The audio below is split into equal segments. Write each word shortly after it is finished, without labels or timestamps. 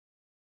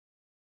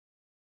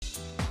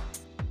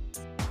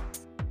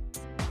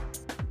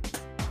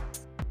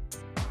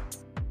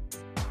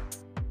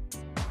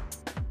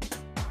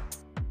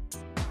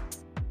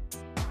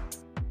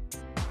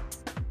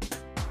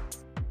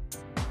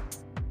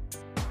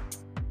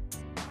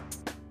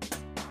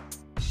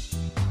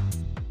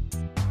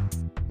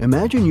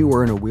Imagine you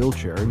are in a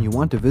wheelchair and you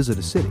want to visit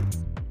a city.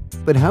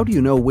 But how do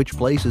you know which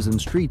places and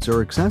streets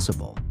are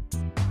accessible?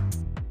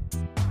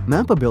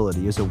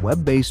 Mapability is a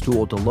web-based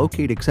tool to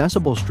locate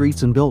accessible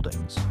streets and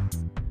buildings.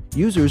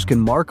 Users can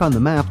mark on the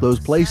map those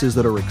places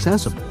that are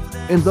accessible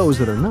and those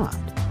that are not.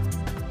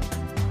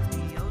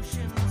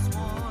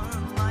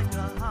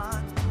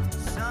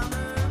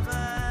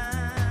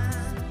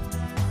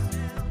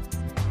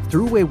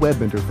 Through a web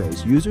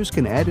interface, users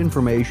can add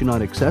information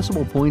on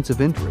accessible points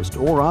of interest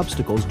or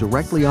obstacles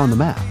directly on the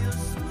map.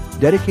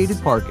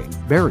 Dedicated parking,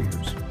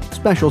 barriers,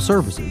 special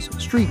services,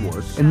 street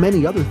work, and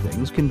many other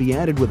things can be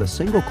added with a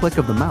single click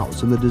of the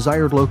mouse in the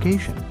desired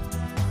location.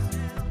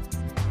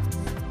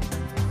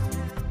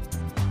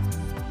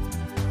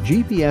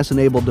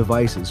 GPS-enabled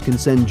devices can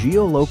send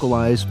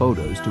geo-localized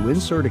photos to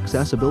insert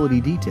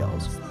accessibility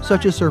details,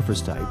 such as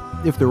surface type,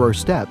 if there are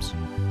steps,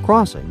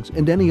 crossings,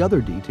 and any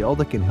other detail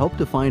that can help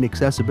define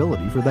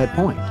accessibility for that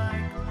point.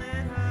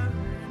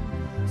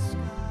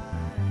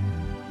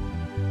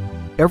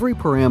 Every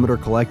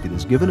parameter collected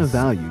is given a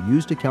value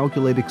used to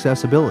calculate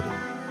accessibility.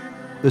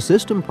 The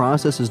system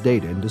processes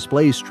data and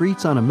displays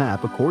streets on a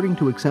map according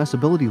to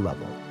accessibility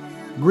level.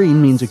 Green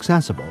means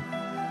accessible,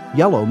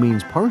 yellow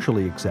means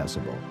partially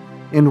accessible,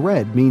 and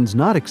red means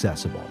not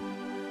accessible.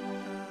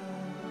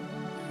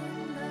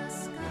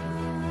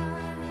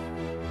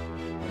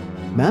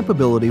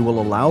 Mapability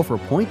will allow for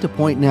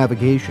point-to-point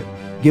navigation.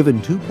 Given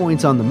 2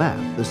 points on the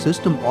map, the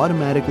system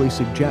automatically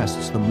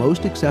suggests the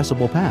most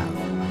accessible path.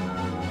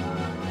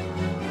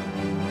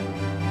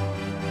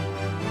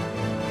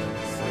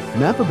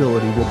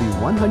 Mapability will be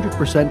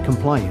 100%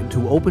 compliant to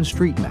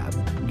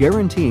OpenStreetMap,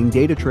 guaranteeing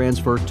data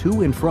transfer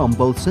to and from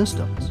both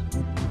systems.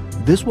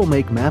 This will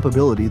make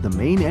Mapability the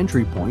main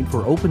entry point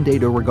for open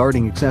data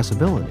regarding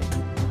accessibility.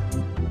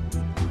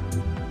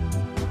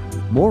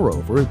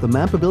 Moreover, the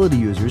Mapability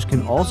users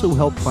can also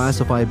help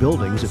classify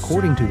buildings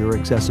according to their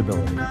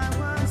accessibility.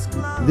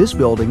 This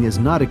building is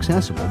not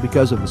accessible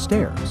because of the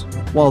stairs,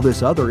 while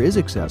this other is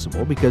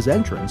accessible because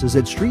entrance is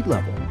at street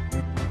level.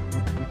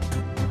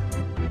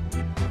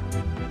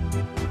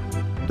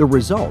 The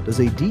result is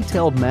a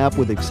detailed map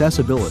with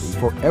accessibility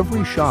for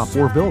every shop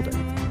or building.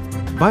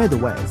 By the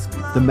way,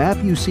 the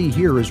map you see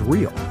here is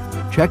real.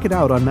 Check it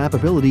out on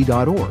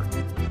mapability.org.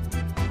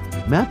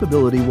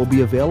 Mapability will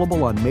be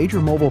available on major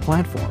mobile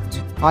platforms,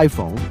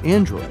 iPhone,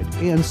 Android,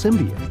 and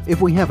Symbian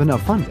if we have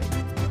enough funding.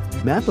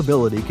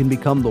 Mapability can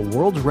become the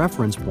world's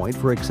reference point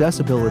for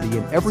accessibility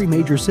in every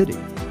major city.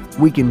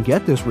 We can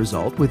get this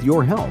result with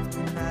your help.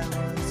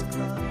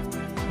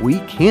 We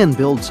can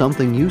build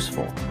something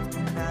useful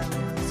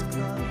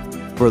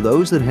for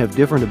those that have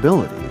different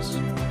abilities,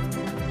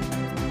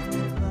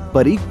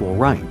 but equal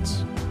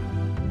rights.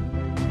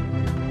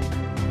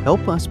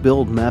 Help us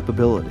build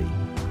Mapability,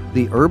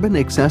 the Urban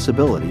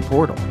Accessibility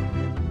Portal.